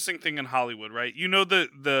very interesting thing in Hollywood, right? You know,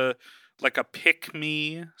 the like a pick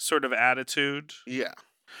me sort of attitude. Yeah.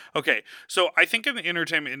 Okay, so I think in the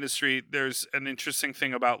entertainment industry, there's an interesting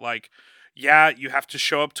thing about like, yeah, you have to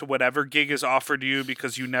show up to whatever gig is offered you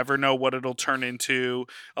because you never know what it'll turn into.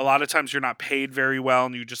 A lot of times you're not paid very well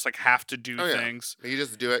and you just like have to do things. You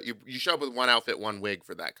just do it. You show up with one outfit, one wig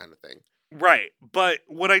for that kind of thing. Right. But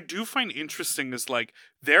what I do find interesting is like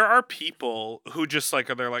there are people who just like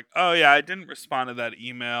they're like, oh yeah, I didn't respond to that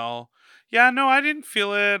email. Yeah, no, I didn't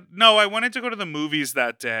feel it. No, I wanted to go to the movies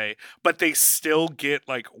that day, but they still get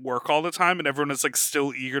like work all the time, and everyone is like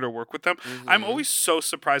still eager to work with them. Mm-hmm. I'm always so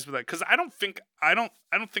surprised with that because I don't think I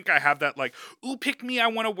have that like, ooh, pick me, I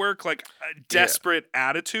want to work like a desperate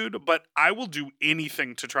attitude, but I will do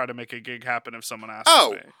anything to try to make a gig happen if someone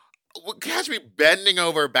asks me. Catch me bending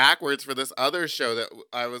over backwards for this other show that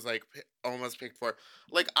I was like almost picked for.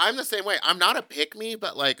 Like, I'm the same way. I'm not a pick me,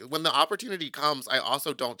 but like when the opportunity comes, I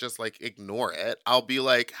also don't just like ignore it. I'll be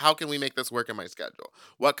like, how can we make this work in my schedule?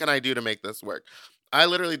 What can I do to make this work? I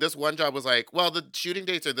literally, this one job was like, well, the shooting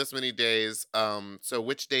dates are this many days. So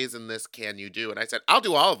which days in this can you do? And I said, I'll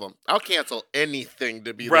do all of them. I'll cancel anything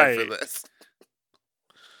to be there for this.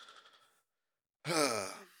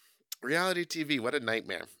 Reality TV, what a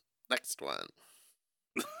nightmare. Next one.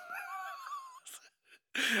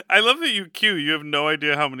 I love that you have no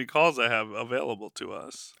idea how many calls I have available to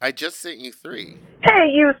us. I just sent you 3. Hey,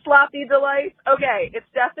 you sloppy delight. Okay, it's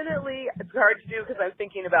hard to do because I'm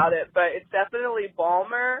thinking about it, but it's definitely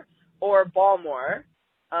Balmer or Balmore.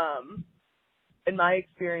 In my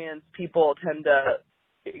experience, people tend to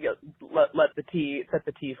set the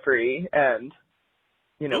tea free and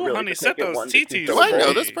ooh, really honey, set those TTs. Do I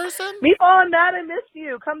know this person? Meatball and Matt, I missed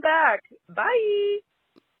you. Come back. Bye.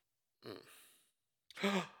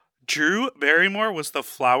 Drew Barrymore was the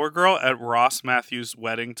flower girl at Ross Matthews'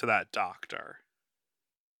 wedding to that doctor.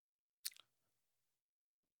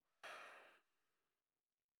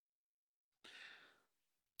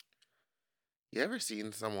 You ever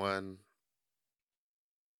seen someone?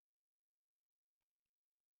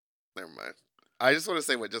 Never mind. I just want to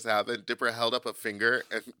say what just happened. Dipper held up a finger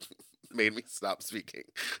and made me stop speaking.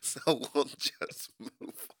 So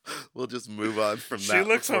we'll just move on from that. She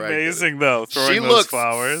looks amazing though, throwing those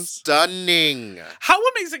flowers. Stunning. How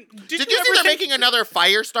amazing. Did you see they're making another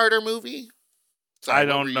Firestarter movie? Sorry, I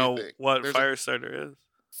don't know what Firestarter is.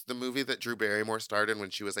 It's the movie that Drew Barrymore starred in when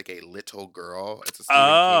she was like a little girl. It's a Stephen King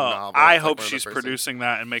novel. I hope she's producing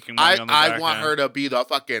that and making money on the back I want her to be the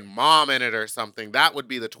fucking mom in it or something. That would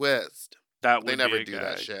be the twist. They never do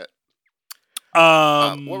that shit.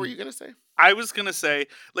 What were you gonna say? I was gonna say,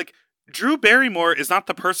 like, Drew Barrymore is not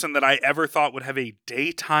the person that I ever thought would have a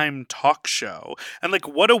daytime talk show, and like,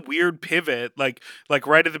 what a weird pivot! Like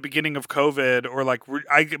right at the beginning of COVID, or like,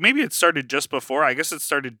 maybe it started just before. I guess it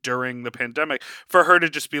started during the pandemic for her to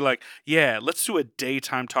just be like, yeah, let's do a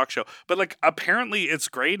daytime talk show. But like, apparently it's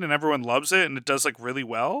great and everyone loves it and it does like really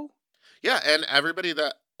well. Yeah, and everybody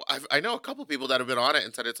that I know a couple people that have been on it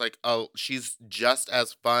and said it's like, oh, she's just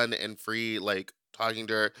as fun and free, like talking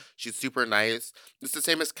to her. She's super nice. It's the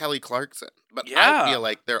same as Kelly Clarkson. But I feel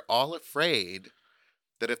like they're all afraid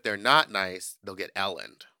that if they're not nice, they'll get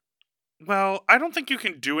Ellened. Well, I don't think you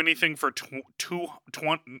can do anything for 20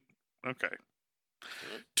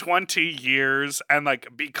 years and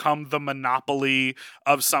like become the monopoly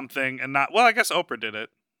of something and not. Well, I guess Oprah did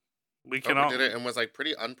it. Oprah did it and was like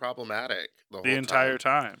pretty unproblematic the entire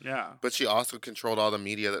time. Yeah, but she also controlled all the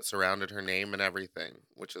media that surrounded her name and everything,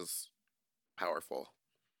 which is powerful.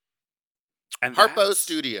 And Harpo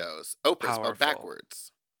Studios, Oprah spelled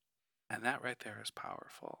backwards, and that right there is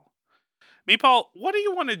powerful. Meatball, what do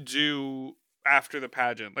you want to do after the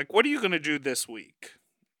pageant? Like, what are you going to do this week?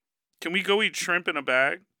 Can we go eat shrimp in a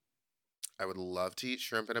bag? I would love to eat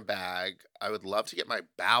shrimp in a bag. I would love to get my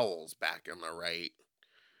bowels back in the right.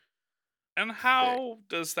 And how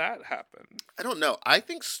does that happen? I don't know. I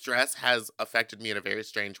think stress has affected me in a very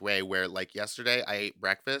strange way where, like, yesterday I ate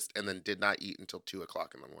breakfast and then did not eat until 2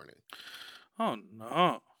 o'clock in the morning. Oh,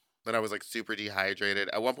 no. Then I was like super dehydrated.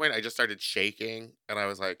 At one point, I just started shaking, and I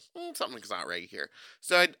was like, something's not right here.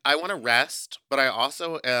 So I want to rest, but I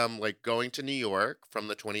also am like going to New York from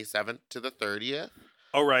the 27th to the 30th.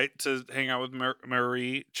 Oh, right, to hang out with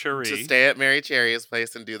Marie Cherry. To stay at Mary Cherry's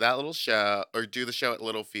place and do that little show, or do the show at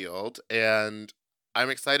Littlefield, and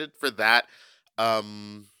I'm excited for that. I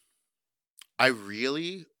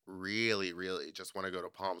really, really, really just want to go to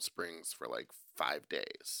Palm Springs for like 5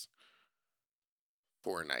 days.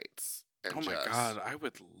 4 nights. And oh my God, I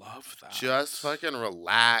would love that. Just fucking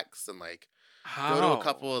relax and like go to a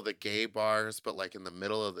couple of the gay bars, but like in the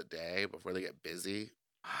middle of the day before they get busy.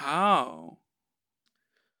 How?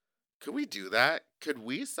 Could we do that? Could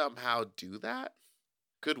we somehow do that?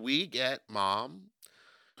 Could we get Mom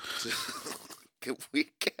to could we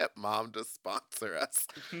get Mom to sponsor us?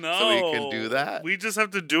 No. So we can do that? We just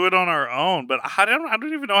have to do it on our own. But I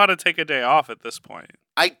don't even know how to take a day off at this point.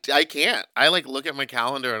 I can't. I like look at my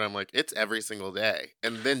calendar and I'm like, it's every single day.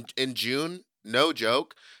 And then in June, no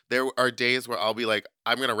joke, there are days where I'll be like,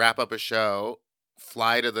 I'm going to wrap up a show,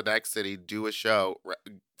 fly to the next city, do a show,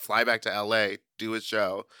 fly back to LA, do a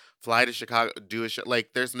show, fly to Chicago, do a show. Like,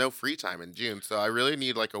 there's no free time in June. So I really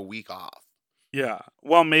need like a week off. Yeah.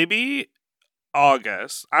 Well, maybe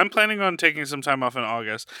August. I'm planning on taking some time off in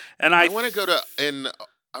August. And I want to go to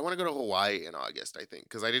Hawaii in August, I think,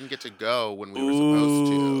 because I didn't get to go when we were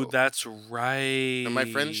supposed to. That's right. And my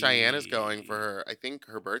friend Cheyenne is going for her, I think,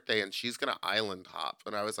 her birthday, and she's going to island hop.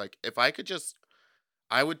 And I was like, if I could just,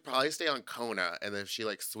 I would probably stay on Kona, and then if she,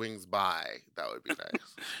 like, swings by, that would be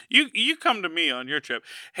nice. You come to me on your trip.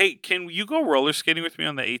 Hey, can you go roller skating with me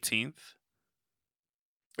on the 18th?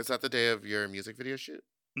 Is that the day of your music video shoot?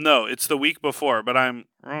 No, it's the week before, but I'm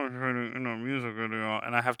in a music video,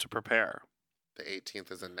 and I have to prepare. The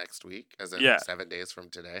 18th is in next week, as in 7 days from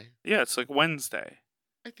today? Yeah, it's like Wednesday.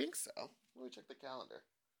 I think so. Let me check the calendar.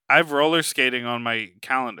 I have roller skating on my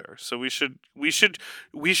calendar, so we should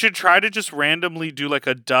try to just randomly do like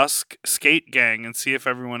a dusk skate gang and see if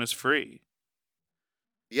everyone is free.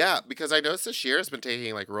 Yeah, because I know Sashir has been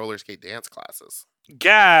taking like roller skate dance classes.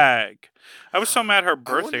 Gag! I was so mad her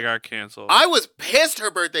birthday got canceled. I was pissed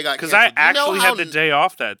her birthday got canceled. Because I actually had the day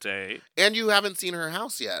off that day. And you haven't seen her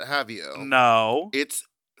house yet, have you? No. It's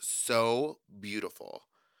so beautiful.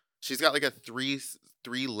 She's got like a three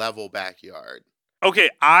level backyard.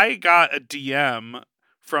 Okay, I got a DM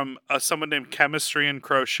from someone named Chemistry and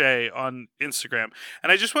Crochet on Instagram.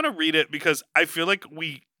 And I just want to read it because I feel like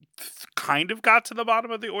we kind of got to the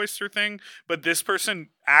bottom of the oyster thing, but this person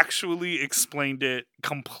actually explained it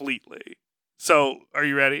completely. So, are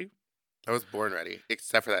you ready? I was born ready,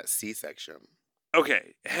 except for that C-section.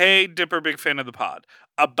 Okay. Hey, Dipper, big fan of the pod.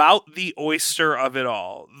 About the oyster of it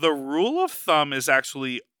all, the rule of thumb is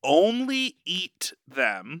actually only eat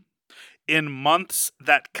them in months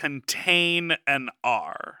that contain an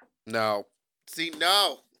R. No. See,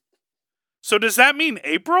 no. So does that mean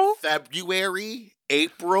April? February,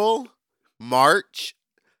 April, March.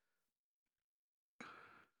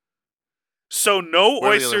 So no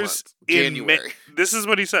oysters in May. This is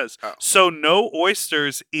what he says. Oh. So no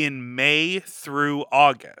oysters in May through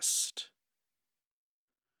August.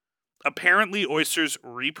 Apparently, oysters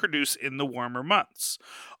reproduce in the warmer months.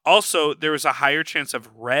 Also, there is a higher chance of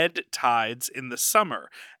red tides in the summer.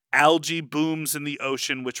 Algae booms in the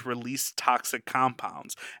ocean, which release toxic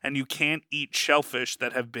compounds, and you can't eat shellfish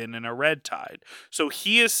that have been in a red tide. So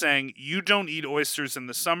he is saying you don't eat oysters in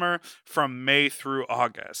the summer from May through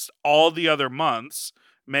August. All the other months,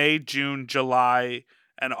 May, June, July,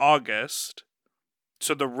 and August,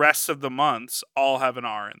 so the rest of the months all have an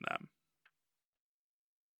R in them.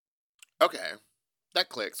 Okay. That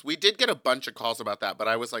clicks. We did get a bunch of calls about that, but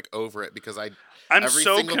I was like over it because I'm every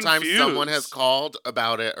so single time someone has confused. called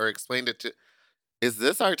about it or explained it to, is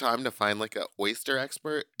this our time to find like a oyster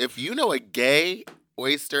expert? If you know a gay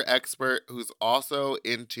oyster expert who's also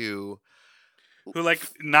into Who like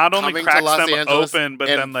not only coming to cracks Los them Angeles open, but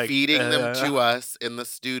and then like feeding them to us in the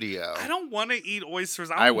studio. I don't want to eat oysters.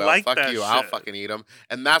 I I don't will. like Fuck that you. shit. I'll fucking eat them.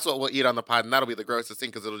 And that's what we'll eat on the pod. And that'll be the grossest thing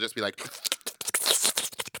because it'll just be like,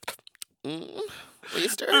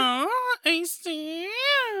 oyster. Oh, oyster.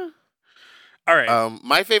 All right.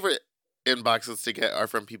 My favorite inboxes to get are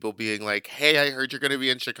from people being like, hey, I heard you're going to be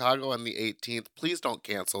in Chicago on the 18th. Please don't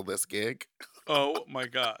cancel this gig. Oh my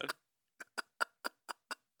God.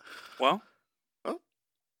 Well,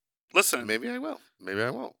 listen. Maybe I will. Maybe I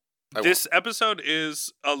won't. This episode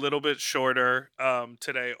is a little bit shorter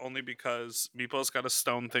today, only because Meeple's got to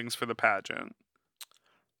stone things for the pageant.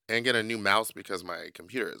 And get a new mouse because my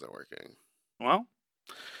computer isn't working. Well,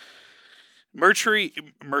 Mercury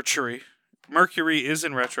is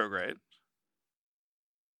in retrograde.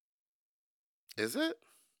 Is it?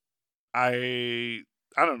 I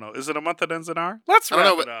don't know. Is it a month that ends in R? Let's I don't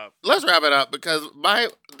wrap know, it up. Let's wrap it up because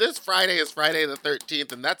this Friday is Friday the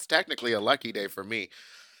 13th, and that's technically a lucky day for me.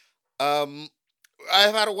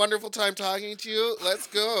 I've had a wonderful time talking to you. Let's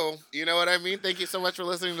go. You know what I mean? Thank you so much for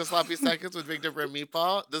listening to Sloppy Seconds with Big Dipper and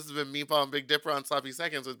Meatball. This has been Meatball and Big Dipper on Sloppy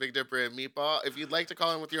Seconds with Big Dipper and Meatball. If you'd like to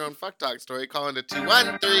call in with your own fuck talk story, call into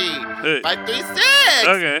 213-536-9180.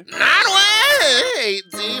 Okay.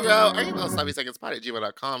 Or email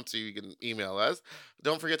sloppysecondspot@gmail.com so you can email us.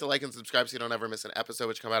 Don't forget to like and subscribe so you don't ever miss an episode,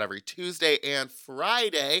 which come out every Tuesday and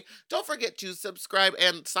Friday. Don't forget to subscribe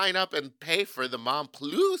and sign up and pay for the Mom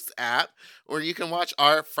Plus app, where you can watch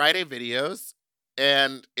our Friday videos.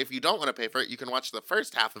 And if you don't want to pay for it, you can watch the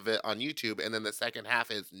first half of it on YouTube, and then the second half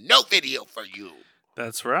is no video for you.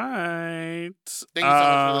 That's right. Thank you so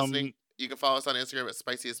much for listening. You can follow us on Instagram at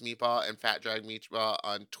Spiciest Meatball and Fat Drag Meatball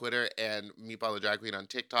on Twitter and Meatball the Drag Queen on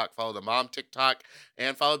TikTok. Follow the Mom TikTok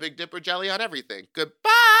and follow Big Dipper Jelly on everything.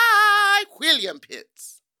 Goodbye, William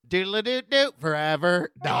Pitts. Doodle-doo-doo,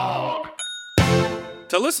 forever dog.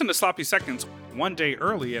 To listen to Sloppy Seconds one day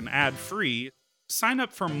early and ad-free, sign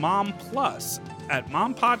up for Mom Plus at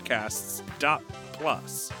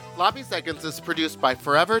mompodcasts.plus. Sloppy Seconds is produced by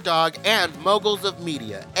Forever Dog and Moguls of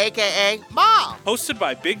Media, a.k.a. Mom. Hosted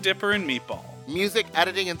by Big Dipper and Meatball. Music,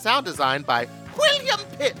 editing, and sound design by William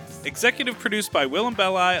Pitts. Executive produced by Willem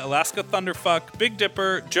Belli, Alaska Thunderfuck, Big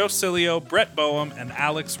Dipper, Joe Cilio, Brett Boehm, and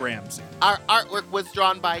Alex Ramsey. Our artwork was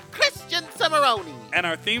drawn by Christian Cimarroni. And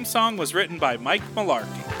our theme song was written by Mike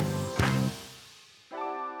Malarkey.